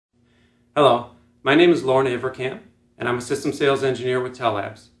Hello, my name is Lauren Averkamp, and I'm a System Sales Engineer with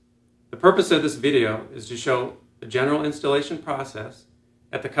Tellabs. The purpose of this video is to show the general installation process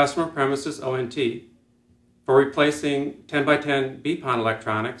at the customer premises ONT for replacing 10x10 BPON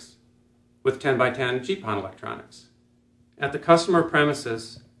electronics with 10x10 GPON electronics. At the customer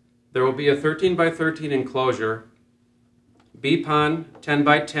premises, there will be a 13x13 enclosure, BPON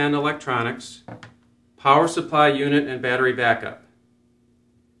 10x10 electronics, power supply unit and battery backup.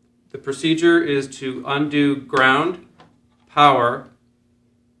 The procedure is to undo ground, power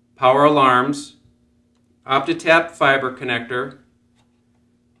alarms, OptiTap fiber connector,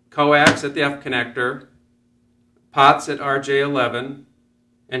 coax at the F connector, pots at RJ11,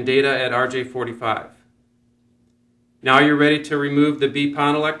 and data at RJ45. Now you're ready to remove the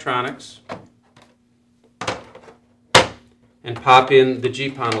BPON electronics and pop in the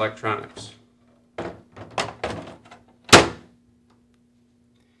GPON electronics.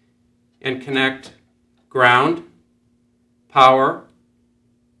 And connect ground, power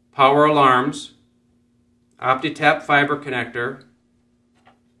alarms, OptiTap fiber connector,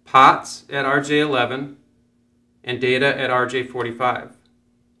 pots at RJ11, and data at RJ45.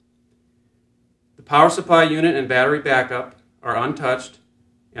 The power supply unit and battery backup are untouched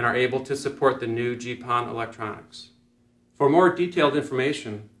and are able to support the new GPON electronics. For more detailed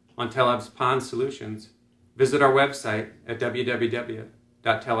information on Tellabs PON solutions, visit our website at www.tellabs.com.